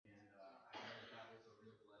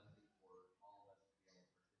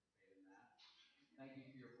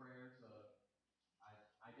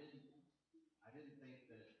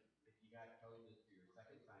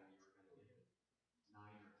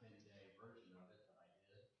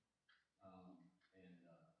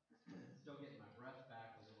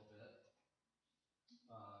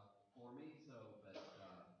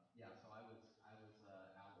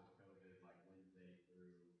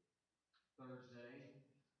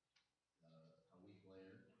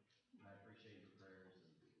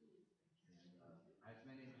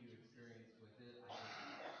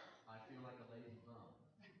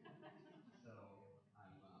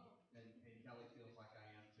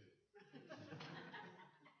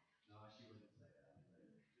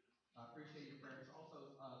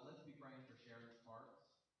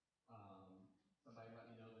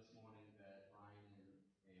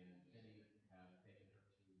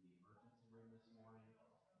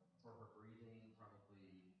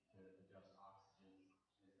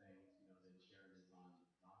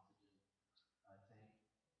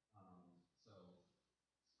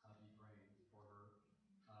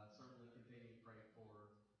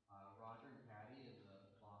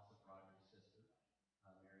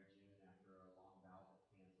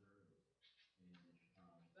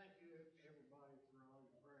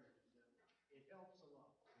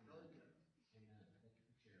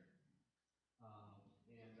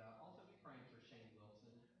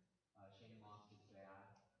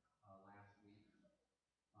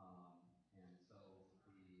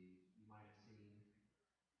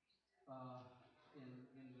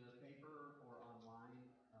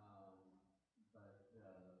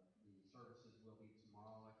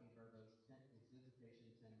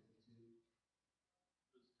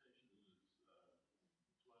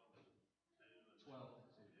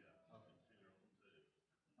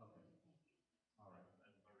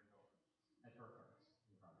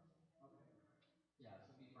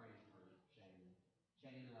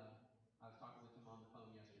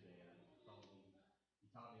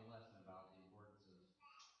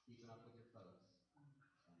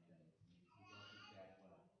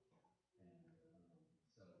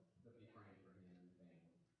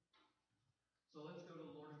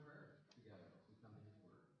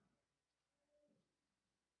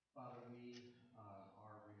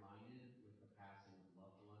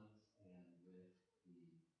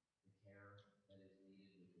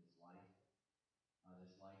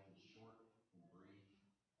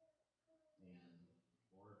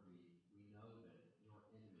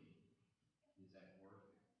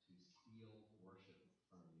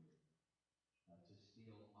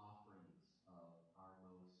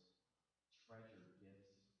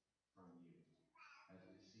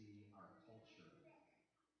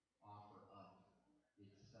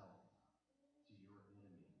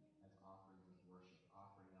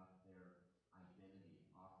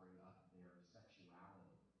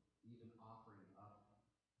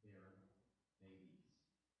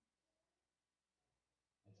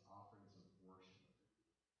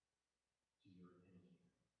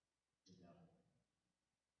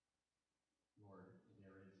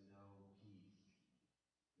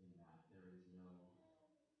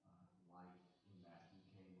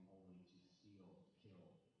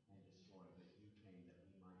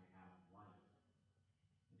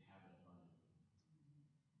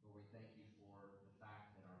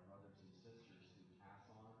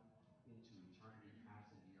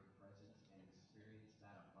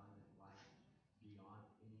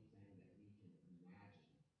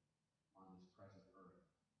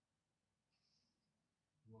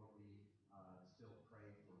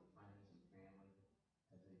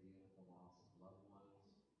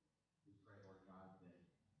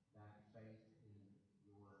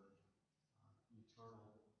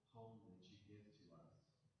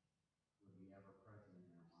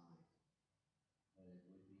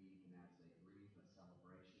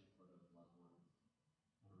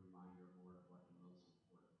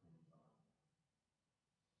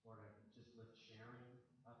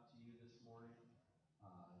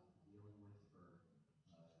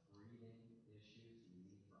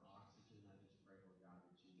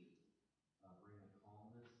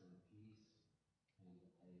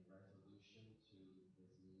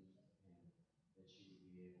that she would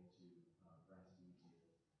be able to rest easy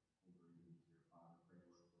and breathe. Dear Father, pray,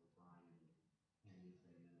 Lord, for Brian and as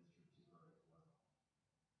they minister to her as well.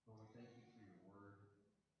 Lord, we thank you for your word.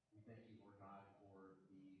 We thank you, Lord God, for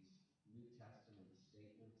these New Testament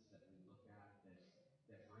statements that we look at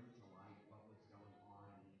that bring to light what was going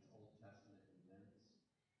on in these Old Testament events.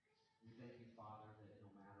 We thank you, Father, that no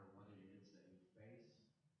matter what it is that we face,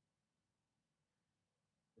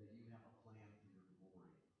 that you have a plan for your glory,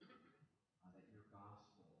 that your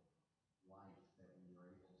gospel life that we are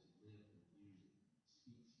able to live with you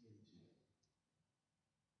speaks into,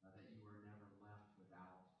 that you are never left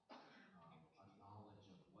without a knowledge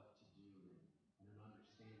of what to do and an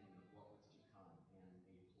understanding of what was to come and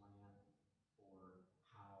a plan for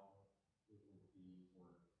how it would be for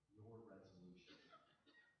your resolution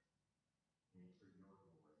and for your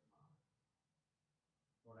glory, Father.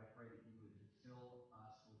 Lord, I pray that you would fill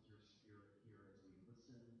us with your Spirit here as we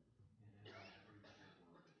listen and as I preach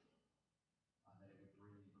your word, that it would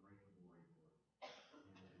bring you great glory, Lord,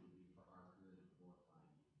 and that it would be for our good and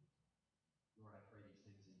glorifying you. Lord, I pray these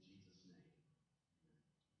things in Jesus' name.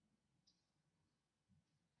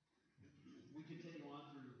 Amen. We continue on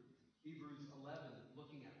through Hebrews 11,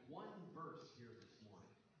 looking at one verse here this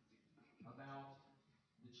morning about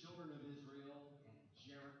the children of Israel and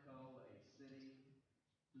Jericho, a city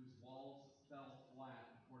whose walls fell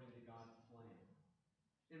flat according to God's plan.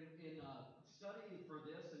 In studying for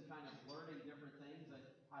this and kind of learning different things,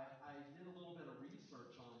 I did a little bit of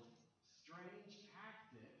research on strange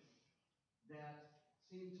tactics that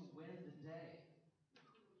seem to win the day.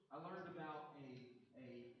 I learned about a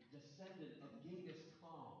descendant of Genghis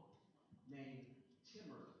Khan named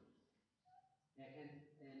Timur.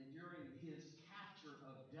 And during his capture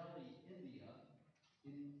of Delhi, India,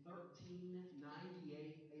 in 1398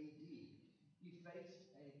 AD, he faced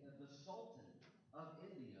the Sultan of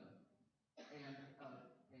India and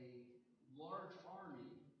a large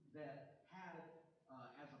army that had,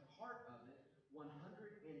 as a part of it,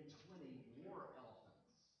 120 war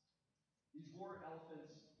elephants. These war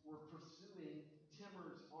elephants were pursuing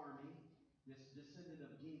Timur's army, this descendant of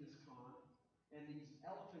Genghis Khan, and these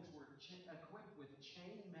elephants were equipped with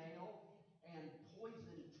chain mail and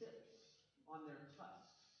poison tips on their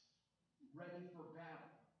tusks, ready for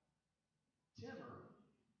battle. Timur,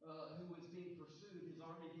 who was being pursued, his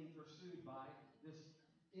army being pursued by this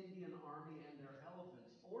Indian army and their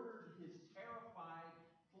elephants, ordered his terrified,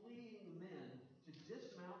 fleeing men to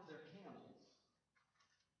dismount their camels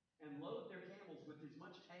and load their camels with as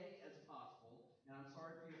much hay as possible, and I'm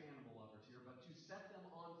sorry for you animal lovers here, but to set them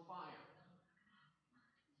on fire.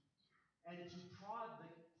 And to prod the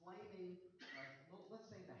flaming, let's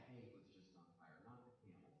say the hay was just on fire, not the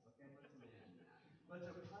camels, okay? Let's imagine that. But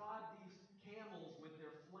to prod these camels with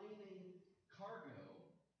their flaming cargo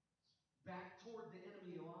back toward the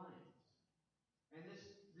enemy lines. And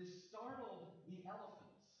this startled the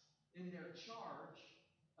elephants in their charge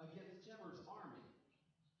against Timur's army.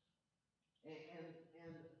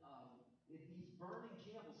 These burning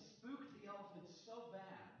camels spooked the elephants so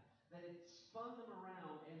bad that it spun them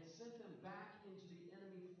around and sent them back into the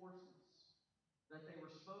enemy forces that they were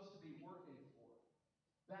supposed to be working for.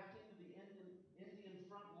 Back into the Indian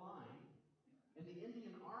front line. And the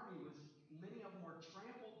Indian army many of them were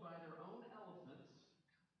trampled by their own elephants,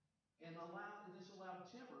 and this allowed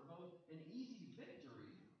Timur both an easy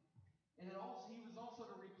victory, and he was also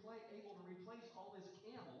able to replace all his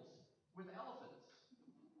camels with elephants,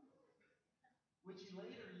 which he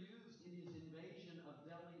later used in his invasion of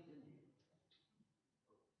Delhi, India.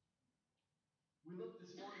 We look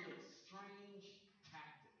this morning at strange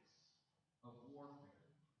tactics of warfare.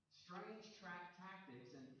 Strange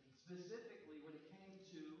tactics, and specifically when it came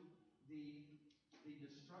to the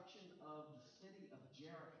destruction of the city of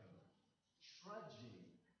Jericho, trudging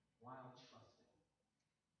while trusting.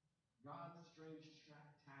 God's strange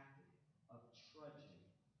tactic of trudging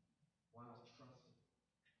while trusting.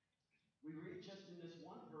 We read just in this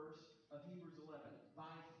one verse of Hebrews 11,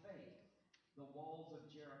 by faith the walls of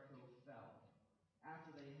Jericho fell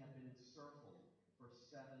after they had been encircled for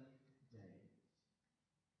 7 days.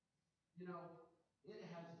 You know, it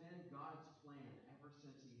has been God's plan ever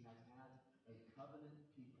since he has had a covenant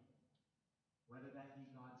people. Whether that be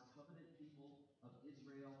God's covenant people of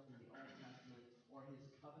Israel in the Old Testament or his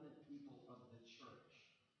covenant people of the church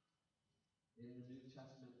in the New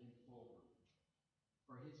Testament and forward.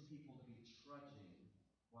 For his people to be trudging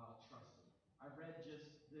while trusting. I read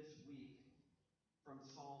just this week from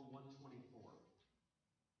Psalm 124,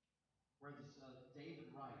 where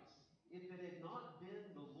David writes, if it had not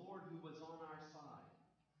been the Lord who was on our side,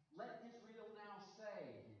 let Israel now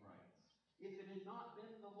say, he writes, If it had not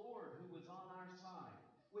been the Lord who was on our side,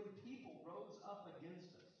 when people rose up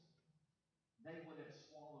against us, they would have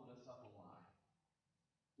swallowed us up alive.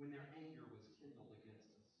 When their anger was kindled against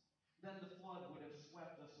us, then the flood would have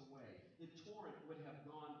swept us away. The torrent would have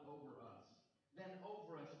gone over us. Then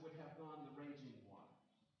over us would have gone the raging water.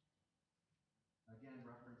 Again,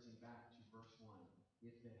 referencing back to verse 1.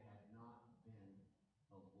 If it had not been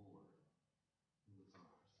the Lord who was on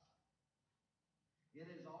our side. It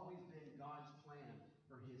has always been God's plan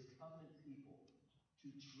for his covenant people to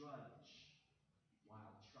trudge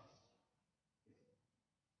while trusting him,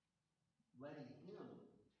 letting him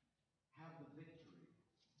have the victory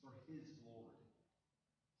for his glory.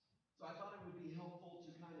 So I thought it would be helpful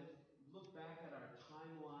to kind of look back at our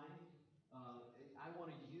timeline. I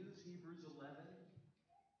want to use Hebrews 11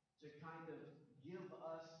 to kind of give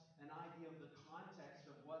us an idea of the context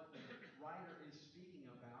of what the writer is speaking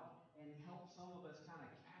about and help some of us kind of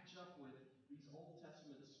catch up with these Old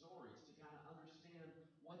Testament stories to kind of understand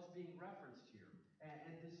what's being referenced here. And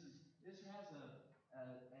this has an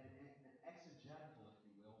exegetical, if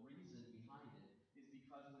you will, reason behind it, is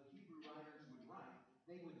because when Hebrew writers would write,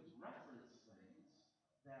 they would reference things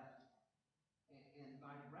that, and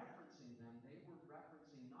by referencing them, they were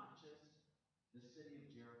referencing not just the city of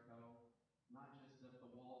Jericho, not just that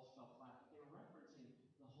the walls fell flat, but they were referencing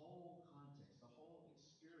the whole context, the whole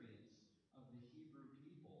experience of the Hebrew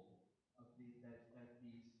people that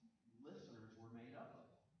these listeners were made up of.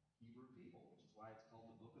 Hebrew people, which is why it's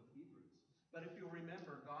called the book of Hebrews. But if you'll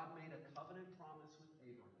remember, God made a covenant promise with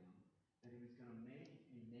Abraham that he was going to make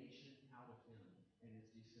a nation out of him and his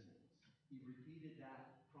descendants. He repeated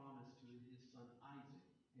that promise to his son Isaac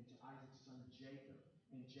and to Isaac's son Jacob.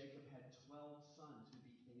 And Jacob had 12 sons who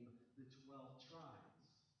became the 12 tribes.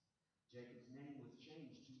 Jacob's name was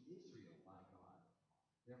changed to Israel by God.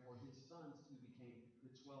 Therefore, his sons who became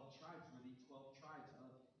the 12 tribes were the 12 tribes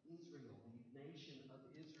of Israel. The nation of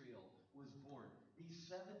Israel was born. These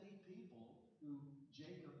 70 people who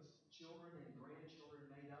Jacob's children and grandchildren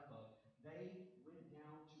made up of, they went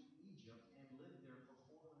down to Egypt and lived there for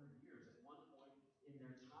 400 years. At one point in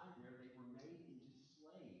their time there, they were made into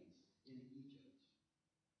slaves in Egypt,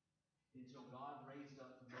 until God raised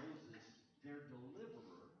up Moses, their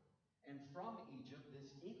deliverer. And from Egypt,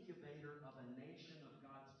 this incubator of a nation of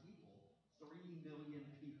God's people, 3 million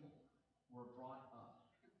people were brought up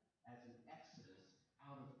as an exodus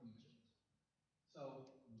out of Egypt.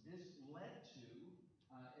 So this led to,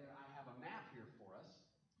 I have a map here for us.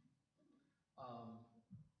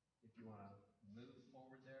 If you want to move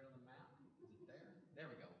forward there to the map. Is it there? There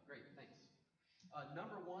we go. Great, thanks.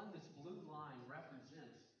 Number 1, this blue line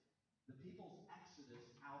represents the people's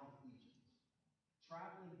exodus out of Egypt,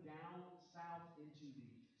 traveling down south into the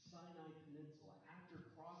Sinai Peninsula. After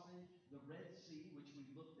crossing the Red Sea, which we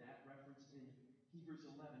looked at, referenced in Hebrews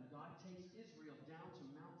 11, God takes Israel down to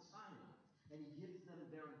Mount Sinai, and he gives them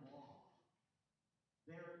their law.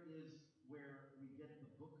 There is where we get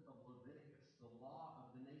the book of Leviticus, the law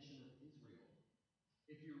of the nation of Israel.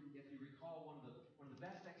 If you recall, one of the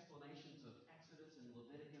best explanations of Exodus and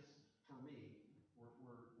Leviticus for me,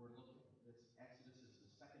 we're looking. This Exodus is the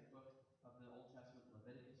second book of the Old Testament.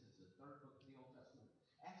 Leviticus is the third book of the Old Testament.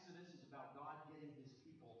 Exodus is about God getting his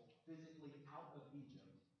people physically out of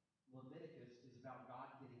Egypt. Leviticus is about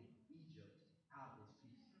God getting Egypt out of his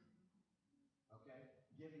people. Okay?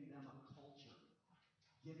 Giving them a culture,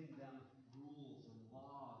 giving them rules and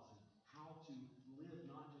laws and how to live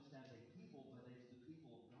not just as a people, but as the people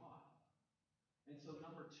of God. And so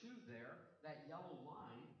number 2 there, that yellow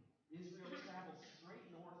line, Israel travels straight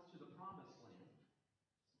north to the promised land.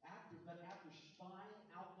 But after spying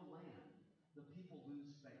out the land, the people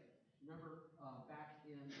lose faith. Remember back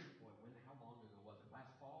in, how long ago was it?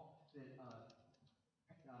 Last fall, that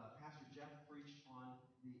Pastor Jeff preached on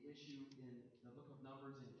the issue in the book of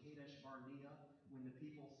Numbers in Kadesh Barnea, when the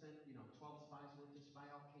people sent, 12 spies went to spy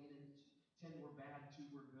out Canaan, 10 were bad, 2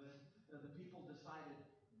 were good. The people decided,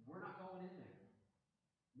 we're not going in there.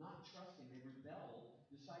 Not trusting, they rebelled,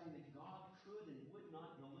 deciding that God could and would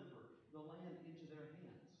not deliver the land into their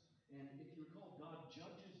hands. And if you recall, God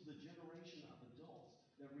judges the generation of adults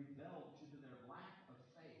that rebelled due to their lack of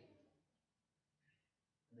faith.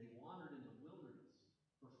 And they wandered in the wilderness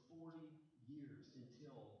for 40 years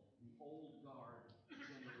until the old guard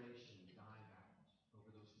generation died out over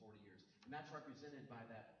those 40 years. And that's represented by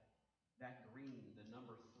that green, the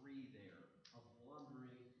number 3 there, of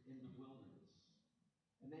wandering in the wilderness.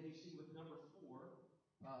 And then you see with number 4,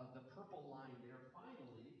 the purple line there,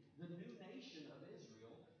 finally, the new nation of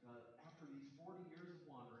Israel, after these 40 years of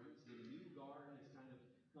wanderings, the new guard has kind of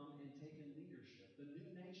come and taken leadership. The new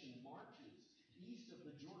nation marches east of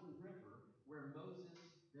the Jordan River where Moses,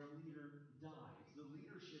 their leader, dies. The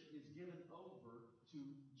leadership is given over to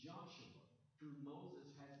Joshua, who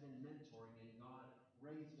Moses has been mentoring and God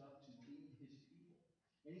raised up to lead his people.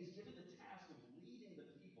 And he's given the task of leading the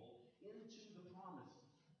people into the promised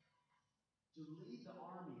land, to lead the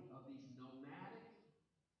army of these nomadic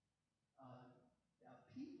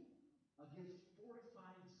people against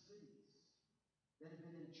fortified cities that have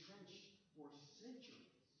been entrenched for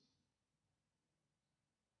centuries.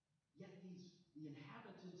 Yet the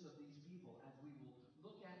inhabitants of these people, as we will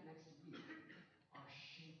look at next week, are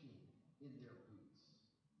shaking in their boots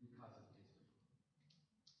because of Israel.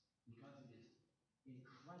 Because it is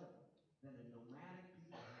incredible that a nomadic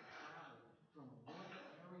people have traveled from one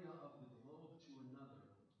area of the globe to another,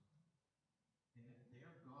 and that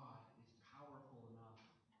their God is powerful enough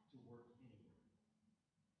to work anywhere.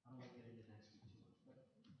 I don't want to get into next week too much,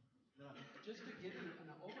 but just to give you an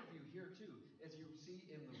overview here too, as you see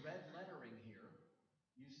in the red lettering here,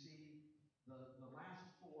 you see the last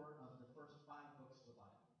four of the first 5 books of the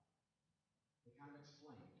Bible. They kind of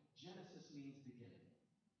explain. Genesis means beginning.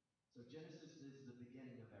 So Genesis is the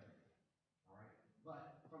beginning of everything. All right?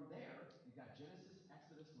 But from there, you've got Genesis,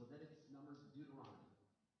 Exodus, Leviticus, Numbers, Deuteronomy.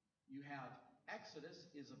 You have Exodus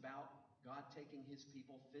is about God taking his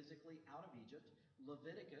people physically out of Egypt.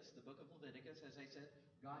 Leviticus, the book of Leviticus, as I said,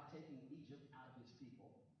 God taking Egypt out of his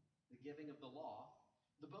people, the giving of the law.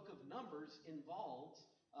 The book of Numbers involves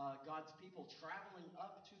God's people traveling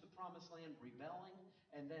up to the promised land, rebelling,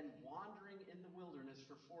 and then wandering in the wilderness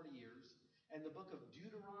for 40 years. And the book of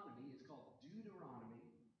Deuteronomy is called Deuteronomy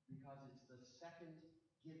because it's the second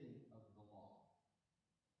giving of the law.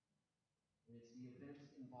 And it's the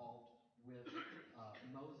events involved with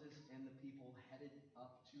Moses and the people headed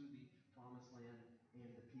up to the promised land and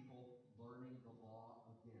the people learning the law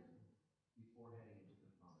again before heading into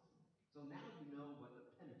the promised land. So now you know what the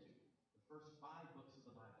Pentateuch, the first 5 books of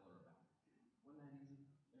the Bible, are about. Wasn't that easy?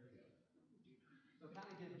 There we go. So kind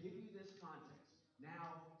of give you this context.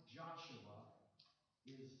 Now Joshua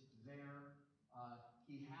is there.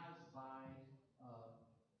 He has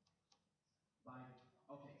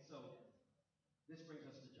okay, so this brings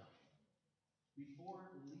us to Joshua. Before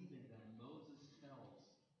leaving them, Moses tells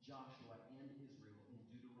Joshua and Israel in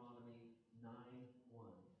Deuteronomy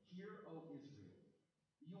 9:1, "Hear, O Israel,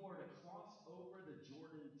 you are to cross over the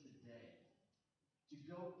Jordan today, to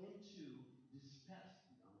go into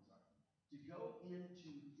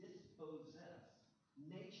dispossess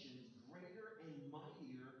nations greater and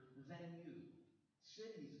mightier than you,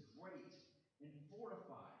 cities great and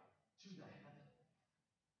fortified to the heaven."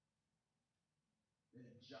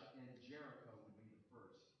 And Jericho would be the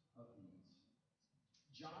first of these.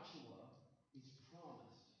 Joshua is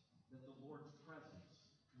promised that the Lord's presence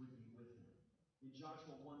would be with him. In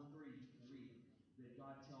Joshua 1:3, you can read that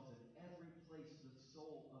God tells him, "Every place the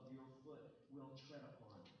sole of your foot will tread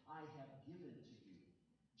upon, I have given to you,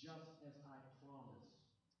 just as I promised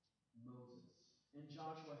Moses." And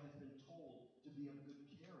Joshua has been told to be of good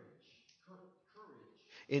courage.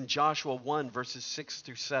 In Joshua 1, verses 6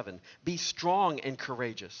 through 7, "Be strong and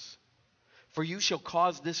courageous, for you shall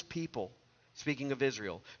cause this people," speaking of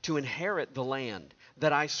Israel, "to inherit the land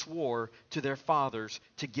that I swore to their fathers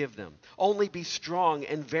to give them. Only be strong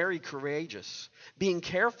and very courageous, being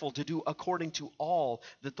careful to do according to all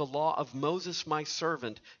that the law of Moses my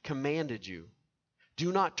servant commanded you.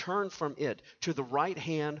 Do not turn from it to the right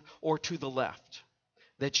hand or to the left,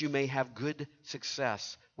 that you may have good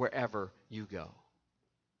success wherever you go."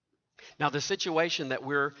 Now, the situation that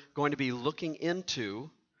we're going to be looking into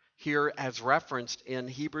here, as referenced in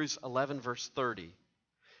Hebrews 11, verse 30,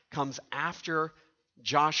 comes after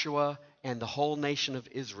Joshua and the whole nation of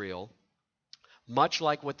Israel, much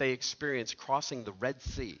like what they experienced crossing the Red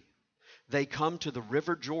Sea. They come to the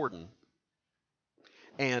River Jordan,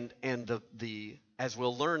 and the as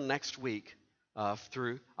we'll learn next week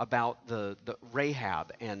through about the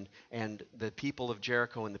Rahab and the people of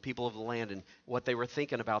Jericho and the people of the land and what they were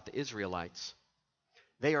thinking about the Israelites.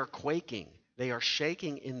 They are quaking. They are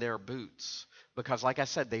shaking in their boots because, like I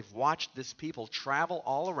said, they've watched this people travel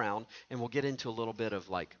all around, and we'll get into a little bit of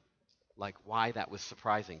like why that was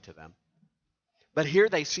surprising to them. But here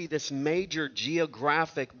they see this major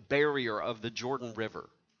geographic barrier of the Jordan River.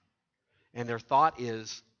 And their thought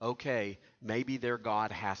is, okay, maybe their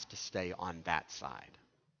God has to stay on that side.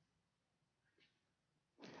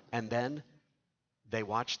 And then they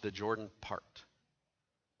watch the Jordan part.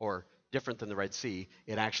 Or different than the Red Sea,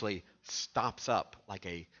 it actually stops up like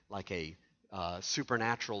a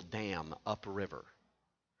supernatural dam upriver.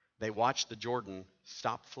 They watch the Jordan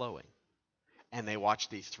stop flowing. And they watch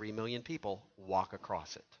these 3 million people walk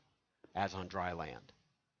across it as on dry land.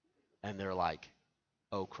 And they're like,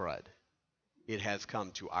 oh crud, it has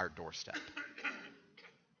come to our doorstep.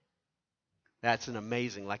 That's an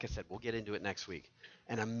amazing, like I said, we'll get into it next week,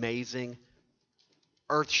 an amazing,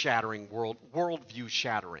 earth-shattering,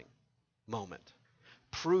 worldview-shattering moment.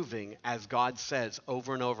 Proving, as God says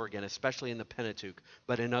over and over again, especially in the Pentateuch,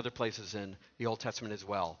 but in other places in the Old Testament as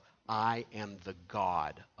well, I am the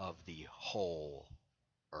God of the whole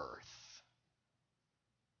earth.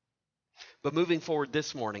 But moving forward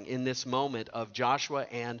this morning, in this moment of Joshua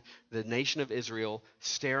and the nation of Israel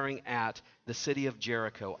staring at the city of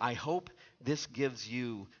Jericho, I hope this gives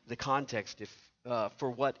you the context for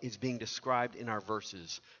what is being described in our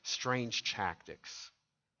verses: strange tactics,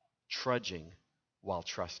 trudging while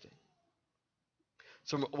trusting.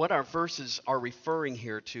 So what our verses are referring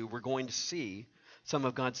here to, we're going to see some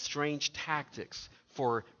of God's strange tactics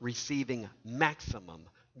for receiving maximum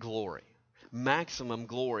glory. Maximum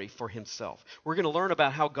glory for himself. We're going to learn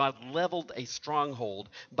about how God leveled a stronghold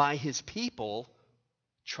by his people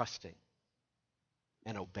trusting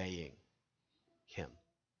and obeying him.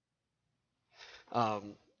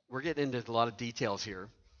 We're getting into a lot of details here.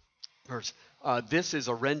 First, this is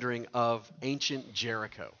a rendering of ancient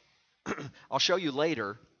Jericho. I'll show you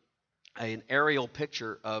later an aerial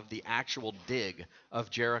picture of the actual dig of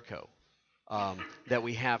Jericho that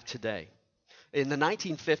we have today. In the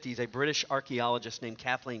 1950s, a British archaeologist named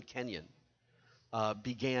Kathleen Kenyon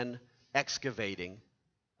began excavating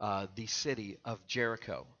the city of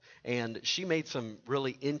Jericho. And she made some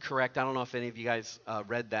really incorrect, I don't know if any of you guys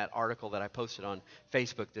read that article that I posted on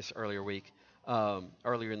Facebook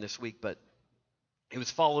earlier in this week, but it was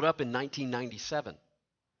followed up in 1997.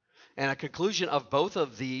 And a conclusion of both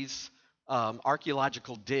of these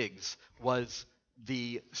archaeological digs was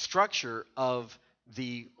the structure of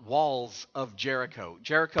the walls of Jericho.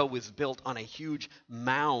 Jericho was built on a huge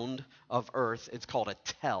mound of earth. It's called a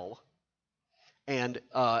tell. And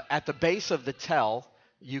at the base of the tell,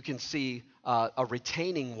 you can see a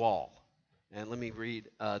retaining wall. And let me read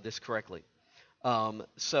this correctly.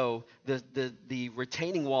 So the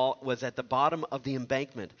retaining wall was at the bottom of the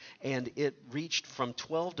embankment, and it reached from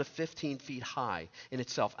 12 to 15 feet high in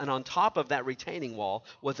itself. And on top of that retaining wall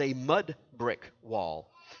was a mud brick wall,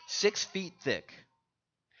 6 feet thick,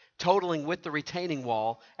 totaling with the retaining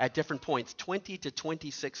wall at different points 20 to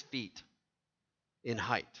 26 feet in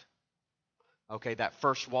height. Okay, that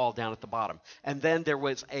first wall down at the bottom. And then there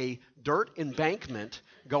was a dirt embankment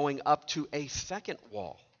going up to a second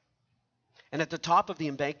wall. And at the top of the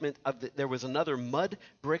embankment, there was another mud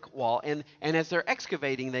brick wall. And as they're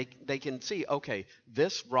excavating, they can see, okay,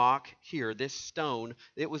 this rock here, this stone,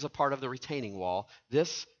 it was a part of the retaining wall.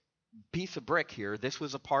 This piece of brick here, this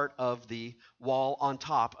was a part of the wall on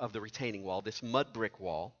top of the retaining wall, this mud brick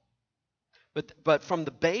wall. But from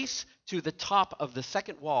the base to the top of the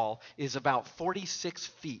second wall is about 46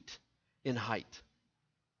 feet in height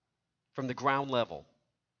from the ground level.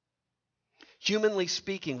 Humanly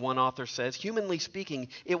speaking, one author says, humanly speaking,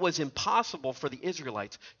 it was impossible for the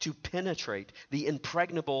Israelites to penetrate the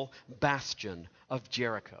impregnable bastion of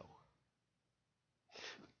Jericho.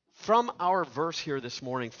 From our verse here this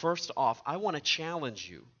morning, first off, I want to challenge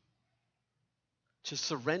you to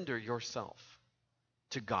surrender yourself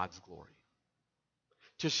to God's glory.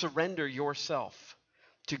 To surrender yourself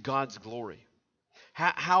to God's glory.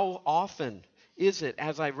 How often is it,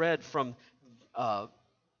 as I read from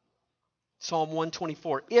Psalm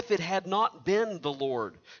 124, if it had not been the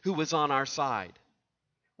Lord who was on our side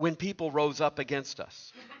when people rose up against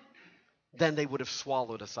us, then they would have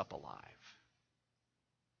swallowed us up alive.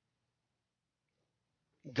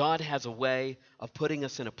 God has a way of putting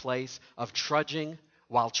us in a place of trudging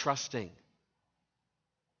while trusting.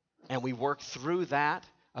 And we work through that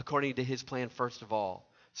according to his plan, first of all,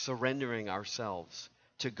 surrendering ourselves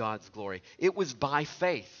to God's glory. It was by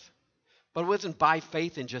faith, but it wasn't by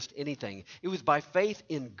faith in just anything. It was by faith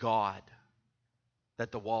in God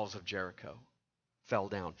that the walls of Jericho fell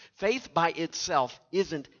down. Faith by itself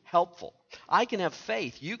isn't helpful. I can have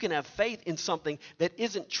faith. You can have faith in something that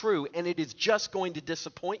isn't true, and it is just going to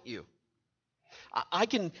disappoint you. I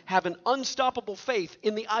can have an unstoppable faith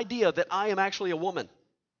in the idea that I am actually a woman.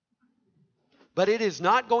 But it is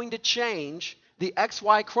not going to change the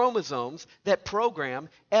XY chromosomes that program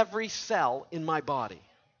every cell in my body.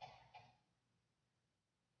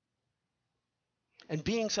 And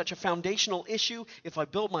being such a foundational issue, if I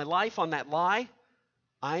build my life on that lie,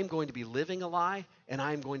 I'm going to be living a lie, and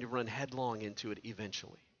I'm going to run headlong into it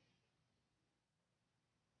eventually.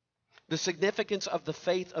 The significance of the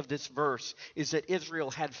faith of this verse is that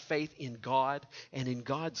Israel had faith in God and in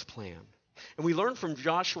God's plan And we learn from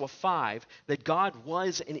Joshua 5 that God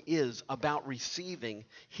was and is about receiving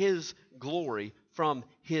his glory from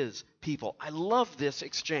his people. I love this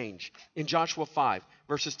exchange in Joshua 5,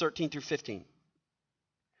 verses 13 through 15.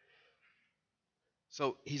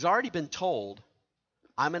 So he's already been told,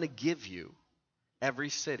 I'm going to give you every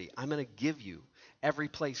city. I'm going to give you every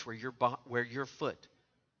place where your foot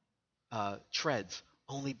treads.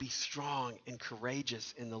 Only be strong and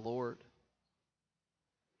courageous in the Lord.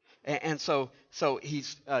 And so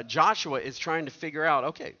Joshua is trying to figure out,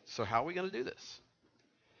 okay, so how are we going to do this?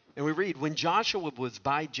 And we read, when Joshua was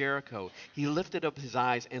by Jericho, he lifted up his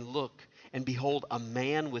eyes and looked, and behold, a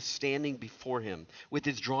man was standing before him with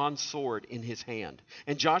his drawn sword in his hand.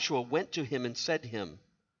 And Joshua went to him and said to him,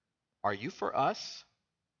 are you for us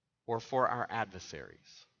or for our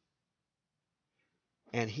adversaries?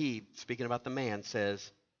 And he, speaking about the man,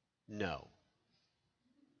 says, no.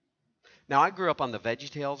 Now, I grew up on the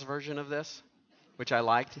VeggieTales version of this, which I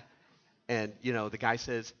liked. And, the guy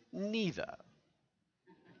says, neither.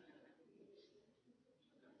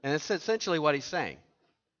 And it's essentially what he's saying.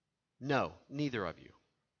 No, neither of you.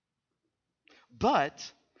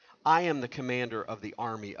 But I am the commander of the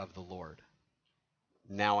army of the Lord.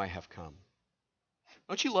 Now I have come.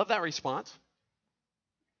 Don't you love that response?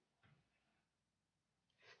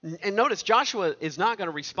 And notice Joshua is not going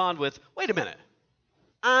to respond with, wait a minute,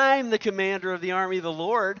 I'm the commander of the army of the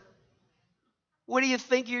Lord. What do you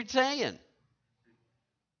think you're saying?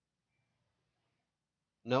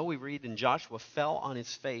 No, we read, and Joshua fell on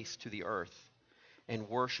his face to the earth and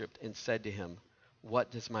worshipped and said to him,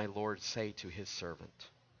 what does my Lord say to his servant?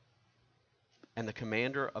 And the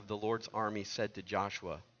commander of the Lord's army said to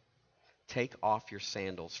Joshua, take off your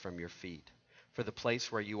sandals from your feet, for the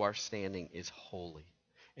place where you are standing is holy.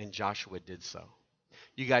 And Joshua did so.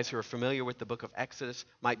 You guys who are familiar with the book of Exodus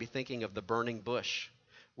might be thinking of the burning bush,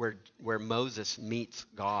 where Moses meets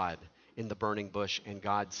God in the burning bush, and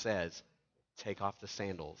God says, take off the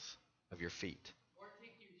sandals of your feet. Or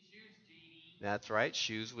take your shoes, JD. That's right.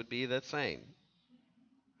 Shoes would be the same.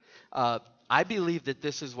 I believe that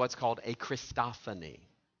this is what's called a Christophany.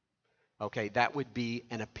 Okay, that would be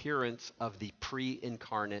an appearance of the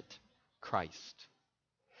pre-incarnate Christ.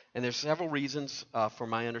 And there's several reasons for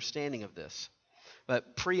my understanding of this.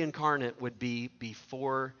 But pre-incarnate would be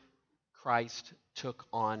before Christ took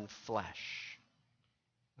on flesh.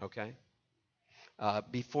 Okay?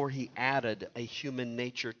 Before he added a human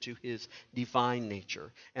nature to his divine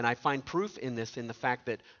nature. And I find proof in this in the fact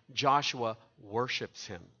that Joshua worships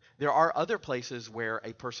him. There are other places where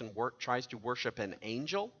a person tries to worship an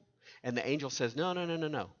angel, and the angel says, no,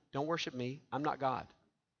 don't worship me. I'm not God.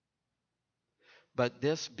 But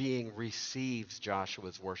this being receives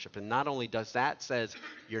Joshua's worship. And not only does that, says,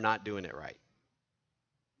 you're not doing it right.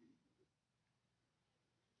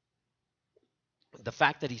 The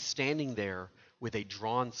fact that he's standing there with a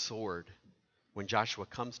drawn sword when Joshua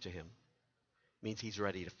comes to him means he's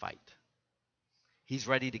ready to fight. He's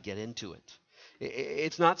ready to get into it.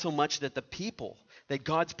 It's not so much that that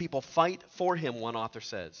God's people fight for him, one author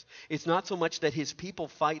says. It's not so much that his people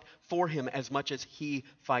fight for him as much as he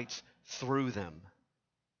fights through them.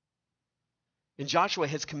 And Joshua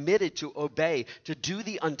has committed to obey, to do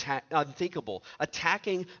the unthinkable,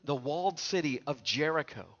 attacking the walled city of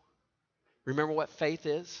Jericho. Remember what faith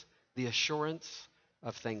is? The assurance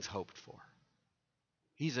of things hoped for.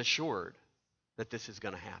 He's assured that this is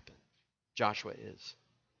going to happen. Joshua is.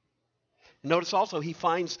 Notice also he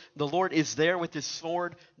finds the Lord is there with his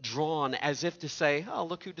sword drawn as if to say, oh,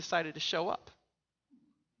 look who decided to show up.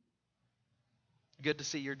 Good to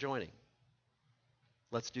see you're joining.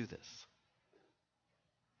 Let's do this.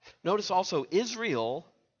 Notice also Israel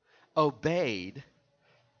obeyed.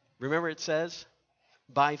 Remember it says,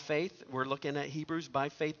 by faith, we're looking at Hebrews, by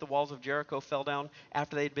faith the walls of Jericho fell down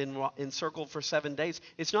after they'd been encircled for 7 days.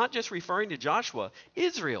 It's not just referring to Joshua.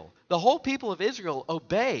 Israel, the whole people of Israel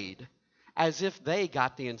obeyed as if they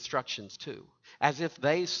got the instructions too. As if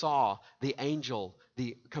they saw the angel,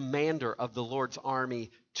 the commander of the Lord's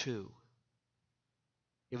army too.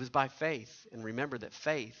 It was by faith. And remember that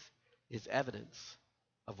faith is evidence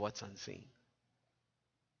of what's unseen.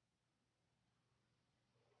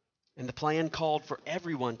 And the plan called for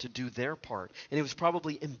everyone to do their part. And it was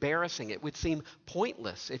probably embarrassing. It would seem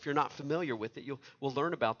pointless if you're not familiar with it. We'll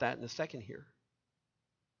learn about that in a second here.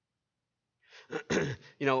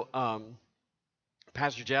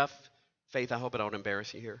 Pastor Jeff, Faith, I hope I don't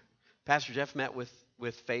embarrass you here. Pastor Jeff met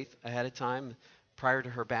with Faith ahead of time prior to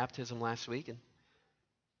her baptism last week. And,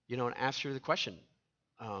 and asked her the question,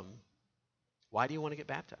 why do you want to get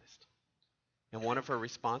baptized? And one of her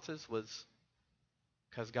responses was,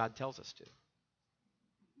 because God tells us to.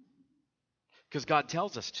 because God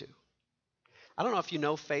tells us to. I don't know if you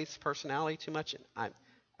know Faith's personality too much,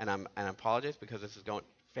 and I apologize because this is going.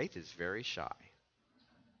 Faith is very shy.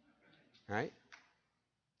 Right?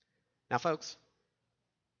 Now, folks,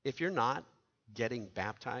 if you're not getting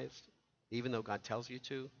baptized, even though God tells you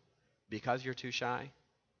to, because you're too shy,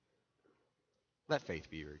 let Faith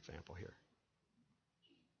be your example here.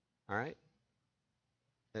 All right?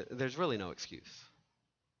 There's really no excuse.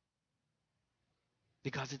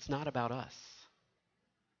 Because it's not about us.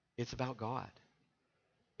 It's about God.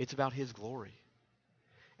 It's about His glory.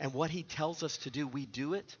 And what He tells us to do, we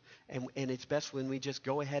do it. And it's best when we just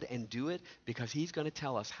go ahead and do it because He's going to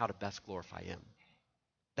tell us how to best glorify Him.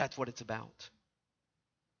 That's what it's about.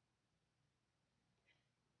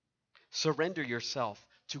 Surrender yourself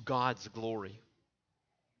to God's glory.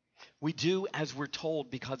 We do as we're told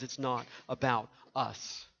because it's not about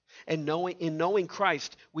us. And in knowing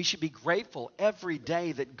Christ, we should be grateful every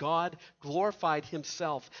day that God glorified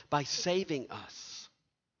Himself by saving us.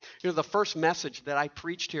 You know, the first message that I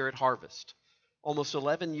preached here at Harvest almost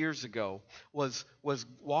 11 years ago was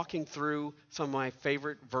walking through some of my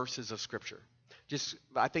favorite verses of Scripture.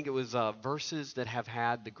 I think it was verses that have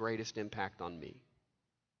had the greatest impact on me.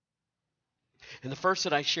 And the first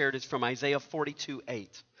that I shared is from Isaiah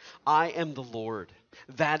 42:8. I am the Lord,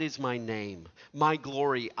 that is my name. My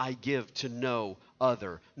glory I give to no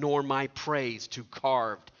other, nor my praise to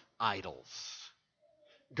carved idols.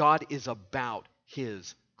 God is about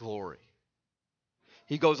His glory.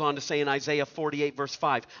 He goes on to say in Isaiah 48 verse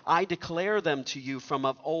 5, I declare them to you from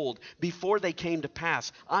of old, before they came to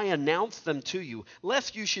pass. I announced them to you,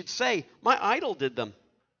 lest you should say, my idol did them.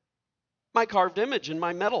 My carved image and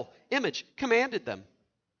my metal image commanded them.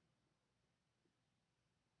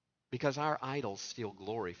 Because our idols steal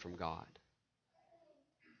glory from God.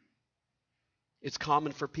 It's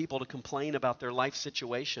common for people to complain about their life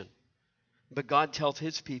situation. But God tells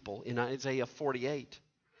His people in Isaiah 48,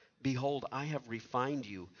 behold, I have refined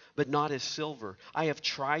you, but not as silver. I have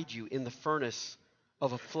tried you in the furnace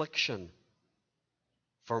of affliction.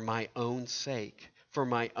 For my own sake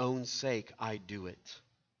I do it.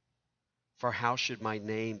 For how should my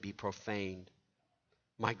name be profaned?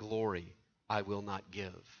 My glory I will not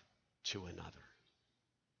give to another.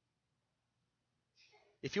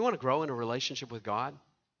 If you want to grow in a relationship with God,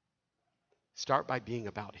 start by being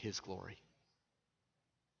about His glory.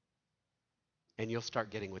 And you'll start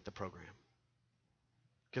getting with the program.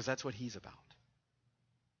 Because that's what He's about.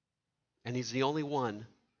 And He's the only one,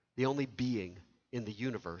 the only being in the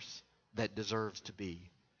universe that deserves to be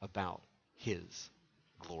about His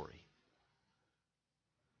glory.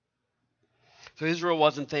 So Israel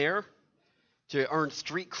wasn't there to earn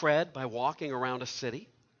street cred by walking around a city.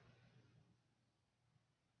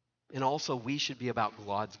 And also we should be about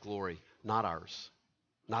God's glory, not ours.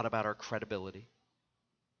 Not about our credibility.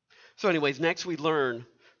 So anyways, next we learn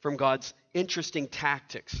from God's interesting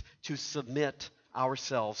tactics to submit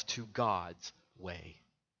ourselves to God's way.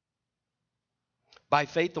 By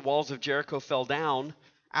faith, the walls of Jericho fell down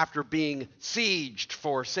after being sieged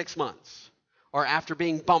for 6 months, or after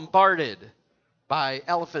being bombarded by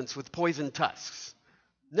elephants with poison tusks.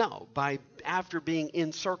 No, after being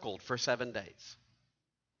encircled for 7 days.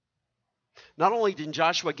 Not only did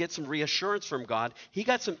Joshua get some reassurance from God, he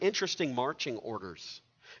got some interesting marching orders.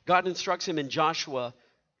 God instructs him in Joshua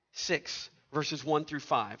 6, verses 1 through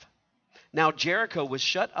 5. Now Jericho was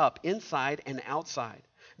shut up inside and outside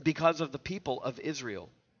because of the people of Israel.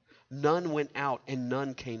 None went out and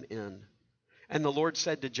none came in. And the Lord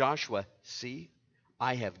said to Joshua, see,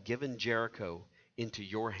 I have given Jericho into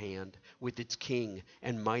your hand with its king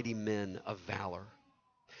and mighty men of valor.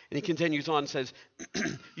 And he continues on and says,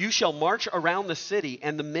 you shall march around the city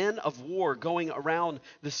and the men of war going around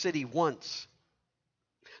the city once.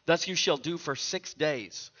 Thus you shall do for 6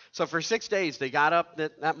 days. So for 6 days they got up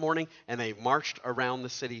that morning and they marched around the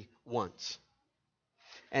city once.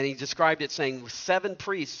 And he described it saying, 7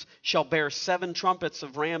 priests shall bear 7 trumpets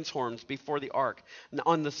of ram's horns before the ark. And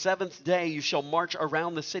on the 7th day you shall march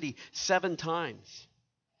around the city 7 times.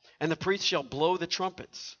 And the priests shall blow the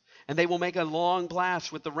trumpets. And they will make a long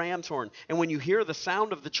blast with the ram's horn. And when you hear the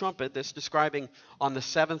sound of the trumpet, this describing on the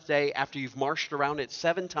 7th day after you've marched around it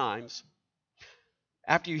 7 times,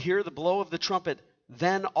 after you hear the blow of the trumpet,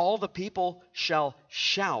 then all the people shall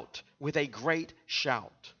shout with a great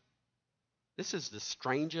shout. This is the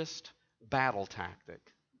strangest battle tactic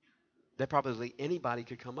that probably anybody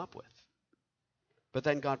could come up with. But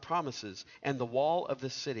then God promises, and the wall of the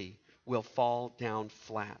city will fall down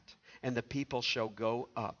flat, and the people shall go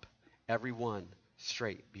up, every one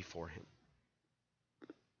straight before him.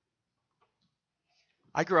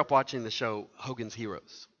 I grew up watching the show Hogan's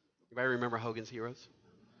Heroes. Anybody remember Hogan's Heroes?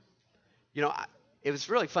 You know, it was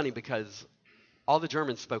really funny because all the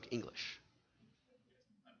Germans spoke English.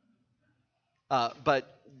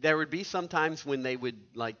 But there would be some times when they would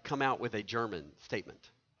like come out with a German statement.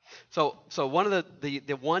 So one of the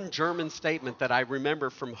one German statement that I remember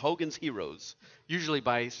from Hogan's Heroes, usually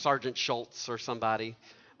by Sergeant Schultz or somebody,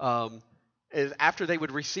 is after they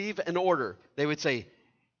would receive an order, they would say,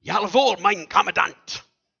 "Jawohl, mein Kommandant."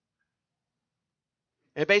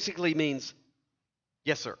 It basically means,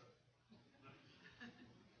 "Yes, sir."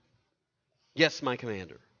 "Yes, my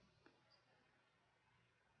commander."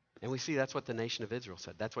 And we see that's what the nation of Israel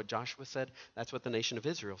said. That's what Joshua said. That's what the nation of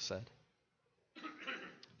Israel said.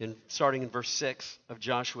 Starting in verse 6 of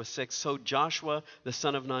Joshua 6, "So Joshua the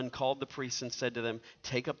son of Nun called the priests and said to them,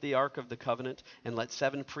 'Take up the ark of the covenant, and let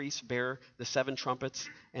 7 priests bear the 7 trumpets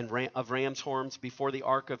and of ram's horns before the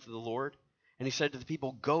ark of the Lord.' And he said to the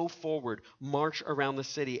people, 'Go forward, march around the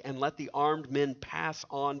city, and let the armed men pass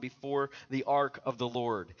on before the ark of the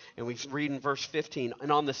Lord.' And we read in verse 15,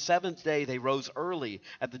 'And on the 7th day they rose early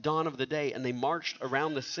at the dawn of the day, and they marched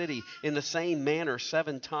around the city in the same manner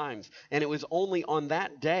 7 times. And it was only on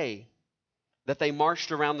that day that they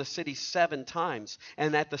marched around the city 7 times.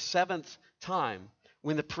 And at the 7th time,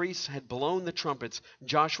 when the priests had blown the trumpets,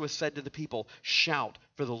 Joshua said to the people, 'Shout,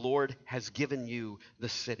 for the Lord has given you the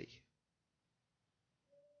city.'"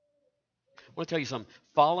 I want to tell you something.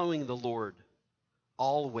 Following the Lord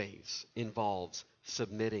always involves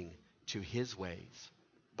submitting to His ways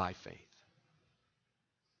by faith.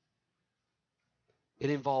 It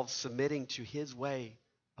involves submitting to His way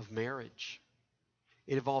of marriage.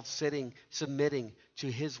 It involves submitting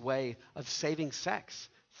to His way of saving sex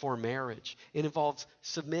for marriage. It involves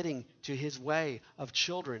submitting to His way of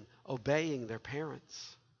children obeying their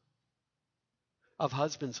parents, of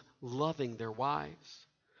husbands loving their wives,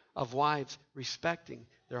 of wives respecting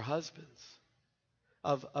their husbands,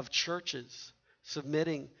 of churches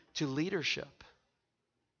submitting to leadership,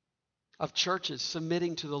 of churches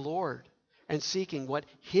submitting to the Lord and seeking what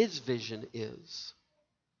His vision is,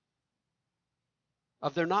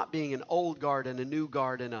 of there not being an old guard and a new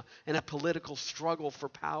guard and a political struggle for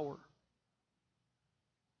power.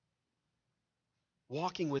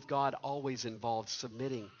 Walking with God always involves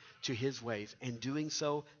submitting to His ways and doing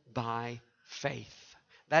so by faith.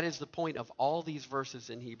 That is the point of all these verses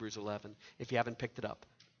in Hebrews 11, if you haven't picked it up.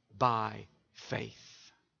 By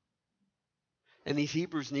faith. And these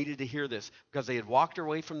Hebrews needed to hear this because they had walked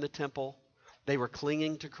away from the temple. They were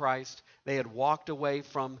clinging to Christ. They had walked away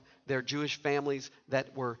from their Jewish families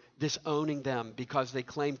that were disowning them because they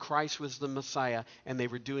claimed Christ was the Messiah, and they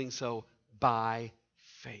were doing so by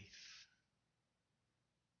faith.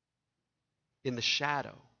 In the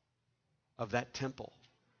shadow of that temple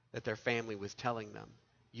that their family was telling them,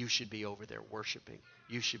 you should be over there worshiping.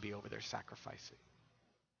 You should be over there sacrificing.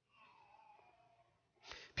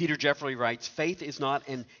 Peter Jeffrey writes, "Faith is not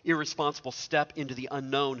an irresponsible step into the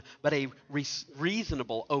unknown, but a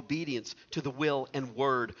reasonable obedience to the will and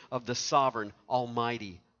word of the sovereign,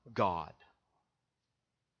 almighty God."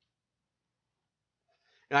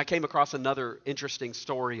 And I came across another interesting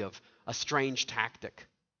story of a strange tactic.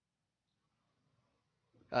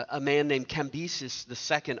 A man named Cambyses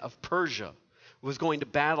II of Persia was going to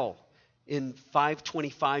battle in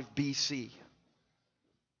 525 BC.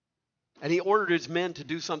 And he ordered his men to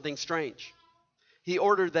do something strange. He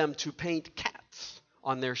ordered them to paint cats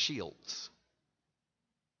on their shields.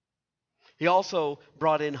 He also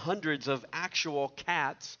brought in hundreds of actual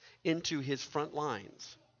cats into his front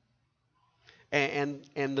lines. And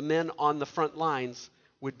the men on the front lines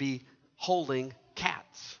would be holding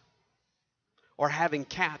cats or having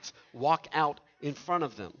cats walk out in front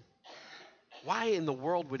of them. Why in the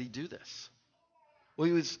world would he do this?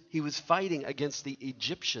 Well, he was fighting against the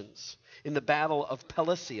Egyptians in the battle of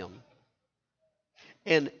Pelusium.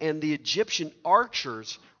 And the Egyptian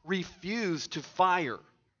archers refused to fire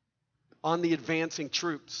on the advancing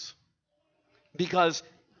troops because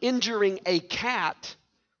injuring a cat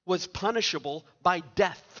was punishable by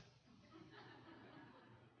death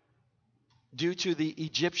due to the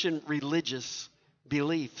Egyptian religious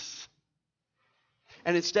beliefs.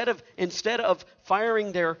 And instead of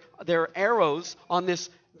firing their arrows on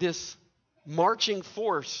this marching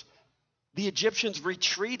force, the Egyptians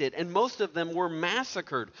retreated, and most of them were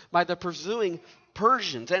massacred by the pursuing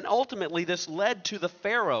Persians. And ultimately, this led to the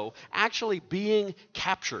Pharaoh actually being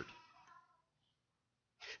captured.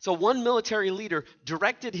 So one military leader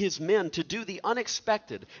directed his men to do the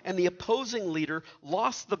unexpected, and the opposing leader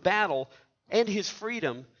lost the battle and his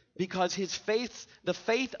freedom because the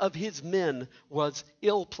faith of his men was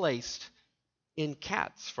ill-placed in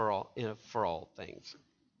cats for all things.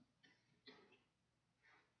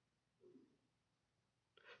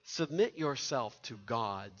 Submit yourself to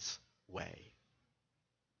God's way.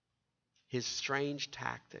 His strange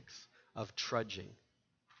tactics of trudging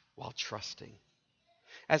while trusting.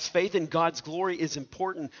 As faith in God's glory is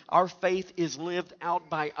important, our faith is lived out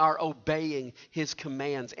by our obeying His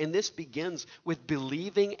commands. And this begins with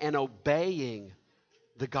believing and obeying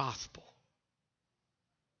the gospel.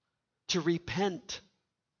 To repent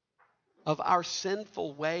of our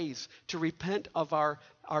sinful ways, to repent of our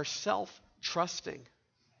self-trusting,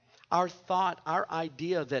 our thought, our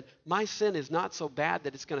idea that my sin is not so bad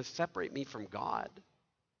that it's going to separate me from God.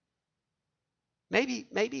 Maybe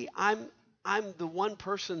I'm the one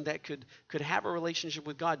person that could have a relationship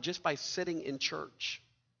with God just by sitting in church,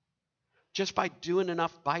 just by doing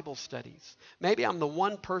enough Bible studies. Maybe I'm the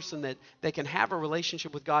one person that can have a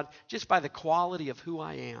relationship with God just by the quality of who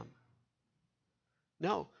I am.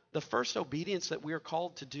 No, the first obedience that we are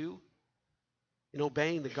called to do in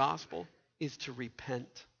obeying the gospel is to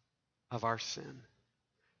repent of our sin,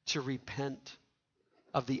 to repent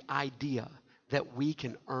of the idea that we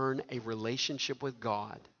can earn a relationship with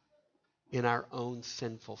God in our own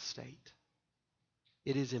sinful state.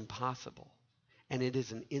 It is impossible, and it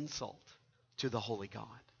is an insult to the holy God.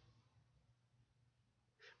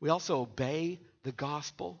 We also obey the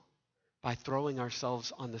gospel by throwing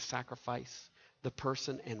ourselves on the sacrifice, the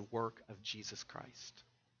person and work of Jesus Christ,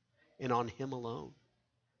 and on Him alone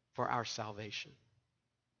for our salvation.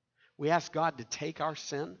 We ask God to take our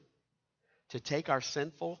sin, to take our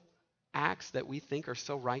sinful acts that we think are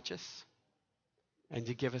so righteous, and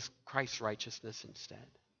to give us Christ's righteousness instead.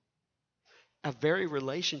 A very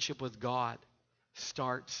relationship with God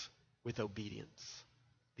starts with obedience,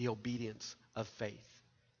 the obedience of faith,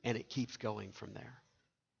 and it keeps going from there.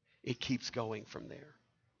 It keeps going from there.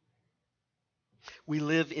 We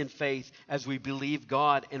live in faith as we believe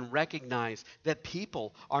God and recognize that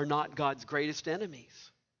people are not God's greatest enemies.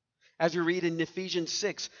 As we read in Ephesians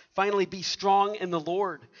 6, finally be strong in the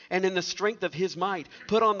Lord and in the strength of His might.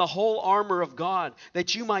 Put on the whole armor of God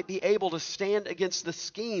that you might be able to stand against the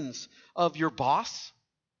schemes of your boss.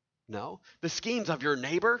 No. The schemes of your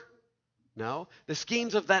neighbor. No. The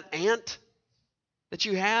schemes of that aunt that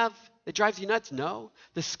you have that drives you nuts. No.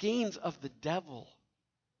 The schemes of the devil.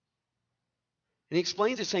 And he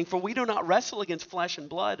explains it saying, for we do not wrestle against flesh and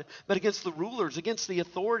blood, but against the rulers, against the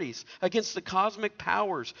authorities, against the cosmic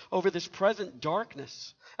powers over this present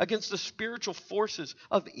darkness, against the spiritual forces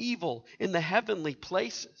of evil in the heavenly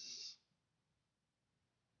places.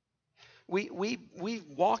 We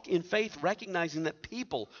walk in faith recognizing that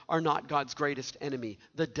people are not God's greatest enemy.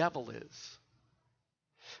 The devil is.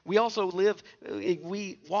 We also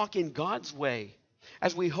we walk in God's way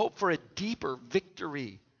as we hope for a deeper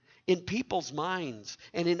victory in people's minds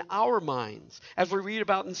and in our minds. As we read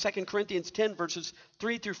about in 2 Corinthians 10, verses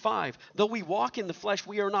 3 through 5, though we walk in the flesh,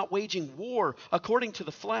 we are not waging war according to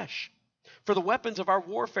the flesh. For the weapons of our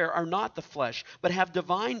warfare are not the flesh, but have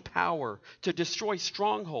divine power to destroy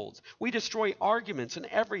strongholds. We destroy arguments and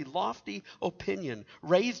every lofty opinion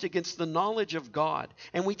raised against the knowledge of God,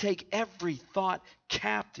 and we take every thought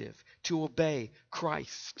captive to obey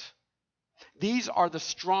Christ. These are the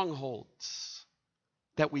strongholds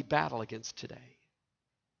that we battle against today.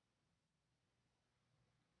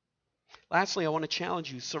 Lastly, I want to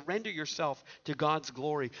challenge you. Surrender yourself to God's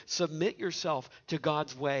glory. Submit yourself to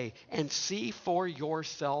God's way and see for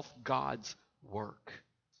yourself God's work,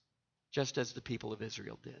 just as the people of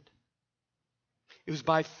Israel did. It was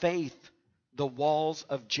by faith the walls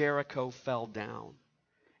of Jericho fell down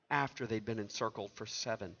after they'd been encircled for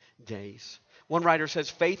 7 days. One writer says,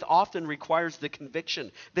 faith often requires the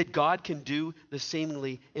conviction that God can do the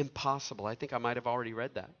seemingly impossible. I think I might have already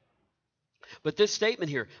read that. But this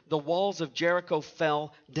statement here, the walls of Jericho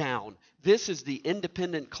fell down. This is the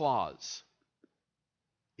independent clause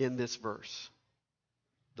in this verse.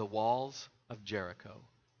 The walls of Jericho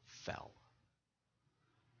fell.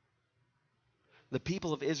 The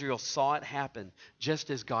people of Israel saw it happen just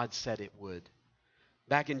as God said it would.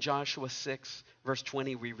 Back in Joshua 6, verse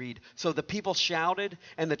 20, we read, so the people shouted,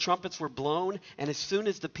 and the trumpets were blown, and as soon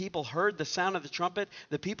as the people heard the sound of the trumpet,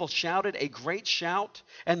 the people shouted a great shout,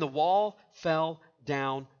 and the wall fell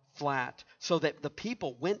down flat, so that the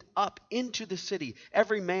people went up into the city,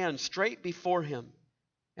 every man straight before him,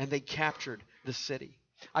 and they captured the city.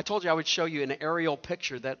 I told you I would show you an aerial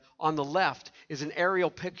picture, that on the left is an aerial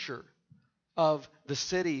picture of the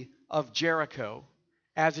city of Jericho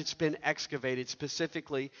as it's been excavated,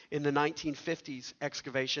 specifically in the 1950s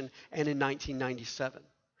excavation and in 1997,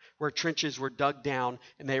 where trenches were dug down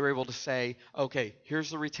and they were able to say, okay, here's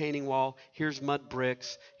the retaining wall, here's mud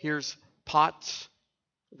bricks, here's pots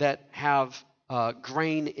that have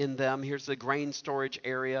grain in them. Here's the grain storage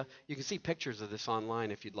area. You can see pictures of this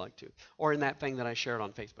online if you'd like to, or in that thing that I shared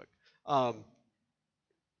on Facebook.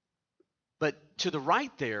 But to the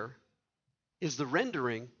right there is the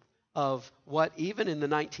rendering of what even in the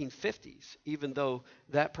 1950s, even though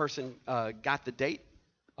that person got the date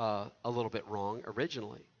a little bit wrong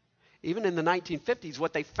originally, even in the 1950s,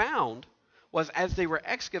 what they found was as they were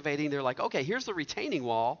excavating, they're like, okay, here's the retaining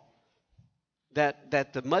wall that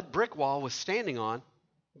the mud brick wall was standing on,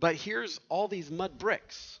 but here's all these mud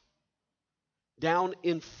bricks down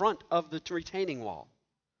in front of the retaining wall,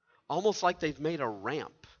 almost like they've made a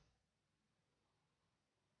ramp.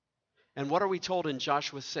 And what are we told in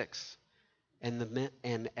Joshua 6?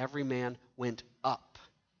 And every man went up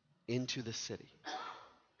into the city.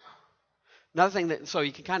 Another thing that, so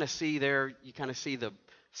you can kind of see there, you kind of see the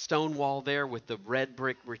stone wall there with the red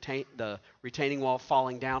brick the retaining wall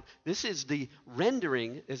falling down. This is the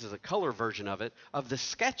rendering, this is a color version of it, of the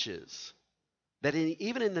sketches that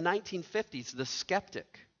even in the 1950s, the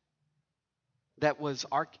skeptic that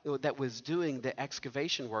was doing the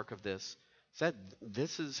excavation work of this said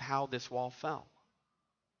this is how this wall fell.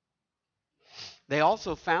 They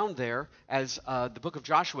also found there, as the book of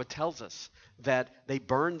Joshua tells us, that they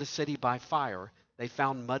burned the city by fire. They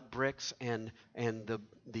found mud bricks and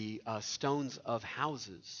the stones of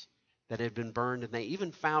houses that had been burned, and they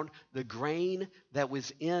even found the grain that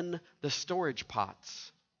was in the storage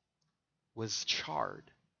pots was charred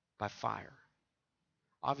by fire.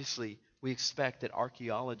 Obviously, we expect that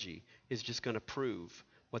archaeology is just going to prove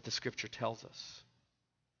what the Scripture tells us.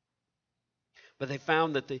 But they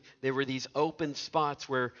found that there were these open spots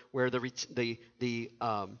where the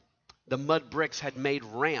mud bricks had made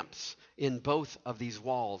ramps in both of these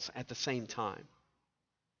walls at the same time.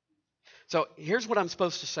 So here's what I'm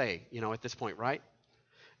supposed to say, at this point, right?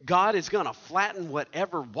 God is going to flatten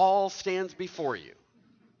whatever wall stands before you,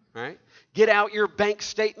 right? Get out your bank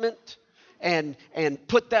statement and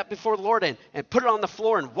put that before the Lord and put it on the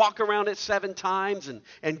floor and walk around it 7 times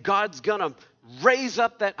and God's going to raise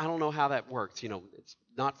up that, I don't know how that works. It's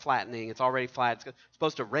not flattening. It's already flat. It's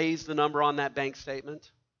supposed to raise the number on that bank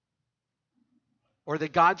statement. Or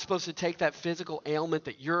that God's supposed to take that physical ailment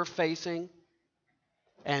that you're facing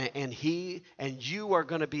and you are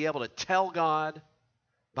going to be able to tell God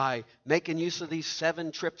by making use of these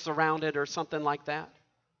 7 trips around it or something like that.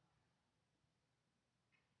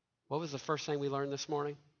 What was the first thing we learned this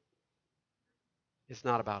morning? It's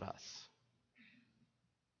not about us.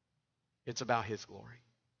 It's about His glory.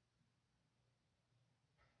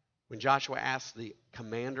 When Joshua asked the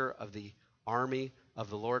commander of the army of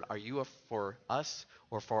the Lord, are you for us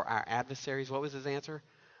or for our adversaries? What was his answer?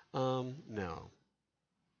 No.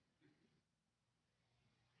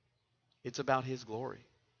 It's about His glory.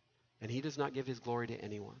 And He does not give His glory to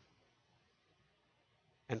anyone.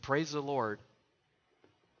 And praise the Lord,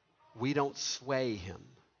 we don't sway Him,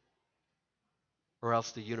 or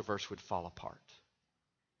else the universe would fall apart.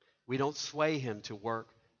 We don't sway Him to work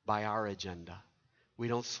by our agenda. We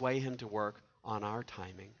don't sway Him to work on our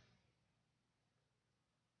timing.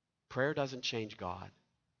 Prayer doesn't change God.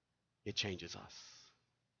 It changes us.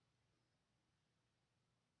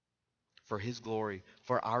 For His glory,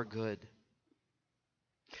 for our good.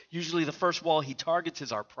 Usually the first wall He targets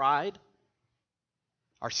is our pride,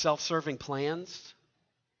 our self-serving plans.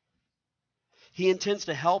 He intends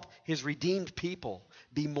to help His redeemed people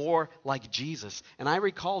be more like Jesus. And I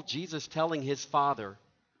recall Jesus telling His Father,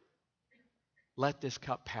 let this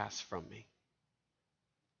cup pass from me.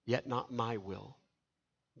 Yet not my will,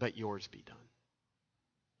 but yours be done.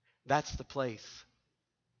 That's the place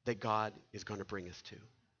that God is going to bring us to.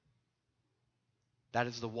 That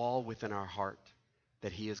is the wall within our heart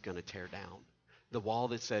that He is going to tear down. The wall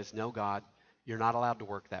that says, no, God, you're not allowed to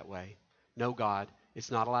work that way. No, God, it's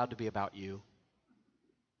not allowed to be about you.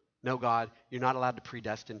 No, God, you're not allowed to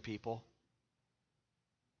predestine people.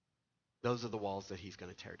 Those are the walls that He's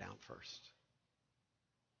going to tear down first.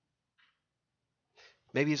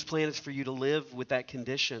 Maybe His plan is for you to live with that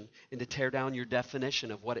condition and to tear down your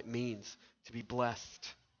definition of what it means to be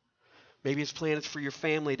blessed. Maybe His plan is for your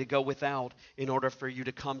family to go without in order for you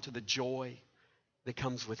to come to the joy that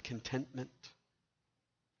comes with contentment.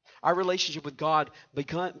 Our relationship with God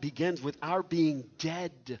begins with our being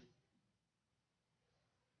dead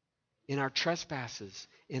in our trespasses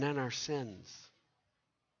and in our sins.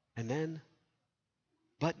 And then,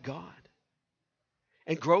 but God.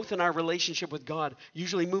 And growth in our relationship with God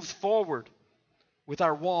usually moves forward with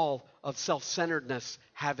our wall of self-centeredness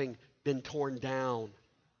having been torn down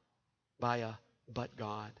by a but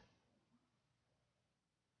God.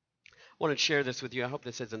 wanted to share this with you. I hope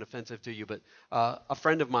this isn't offensive to you, but a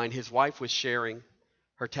friend of mine, his wife was sharing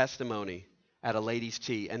her testimony at a ladies'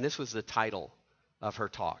 tea, and this was the title of her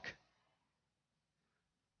talk.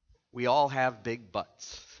 We all have big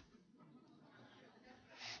butts.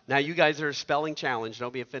 Now, you guys are a spelling challenge.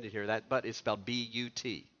 Don't be offended here. That butt is spelled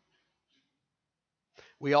B-U-T.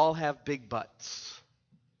 We all have big butts.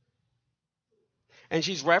 And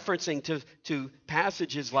she's referencing to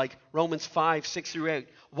passages like Romans 5, 6 through 8.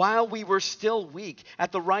 While we were still weak,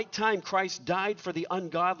 at the right time Christ died for the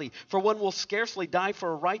ungodly. For one will scarcely die for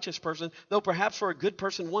a righteous person, though perhaps for a good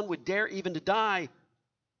person one would dare even to die.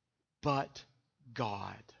 But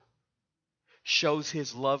God shows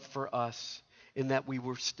his love for us in that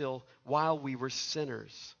while we were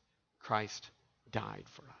sinners, Christ died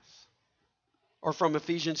for us. Or from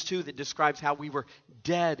Ephesians 2 that describes how we were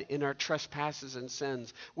dead in our trespasses and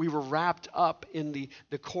sins. We were wrapped up in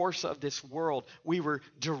the course of this world. We were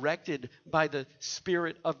directed by the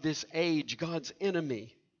spirit of this age, God's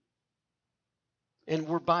enemy. And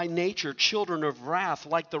we're by nature children of wrath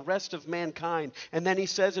like the rest of mankind. And then he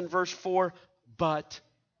says in verse 4, but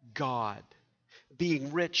God,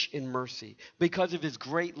 being rich in mercy, because of his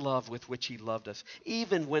great love with which he loved us,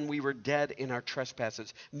 even when we were dead in our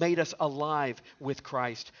trespasses, made us alive with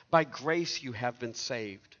Christ. By grace you have been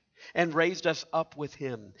saved, and raised us up with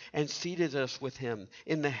him, and seated us with him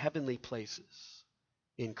in the heavenly places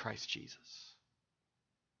in Christ Jesus.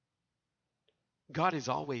 God is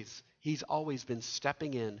he's always been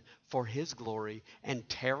stepping in for his glory and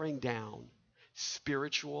tearing down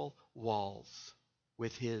spiritual walls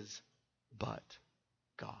with his but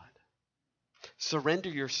God. Surrender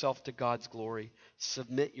yourself to God's glory.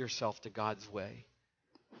 Submit yourself to God's way.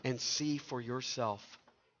 And see for yourself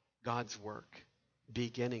God's work,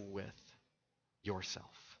 beginning with yourself.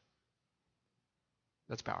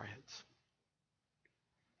 Let's bow our heads.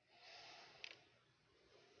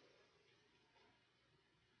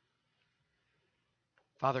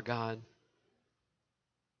 Father God,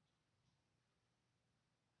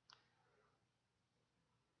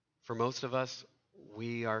 for most of us,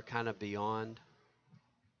 we are kind of beyond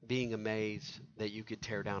being amazed that you could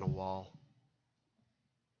tear down a wall,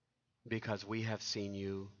 because we have seen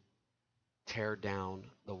you tear down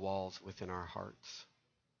the walls within our hearts.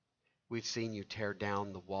 We've seen you tear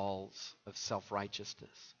down the walls of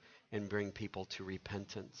self-righteousness and bring people to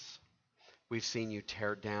repentance. We've seen you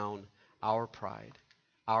tear down our pride,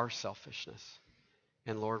 our selfishness.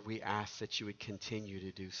 And Lord, we ask that you would continue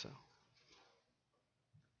to do so.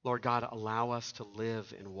 Lord God, allow us to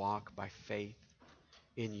live and walk by faith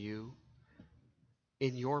in you,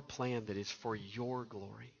 in your plan that is for your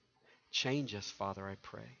glory. Change us, Father, I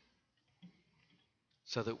pray,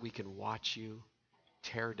 so that we can watch you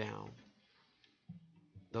tear down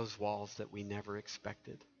those walls that we never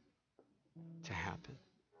expected to happen.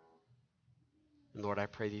 And Lord, I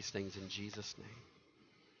pray these things in Jesus'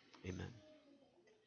 name. Amen.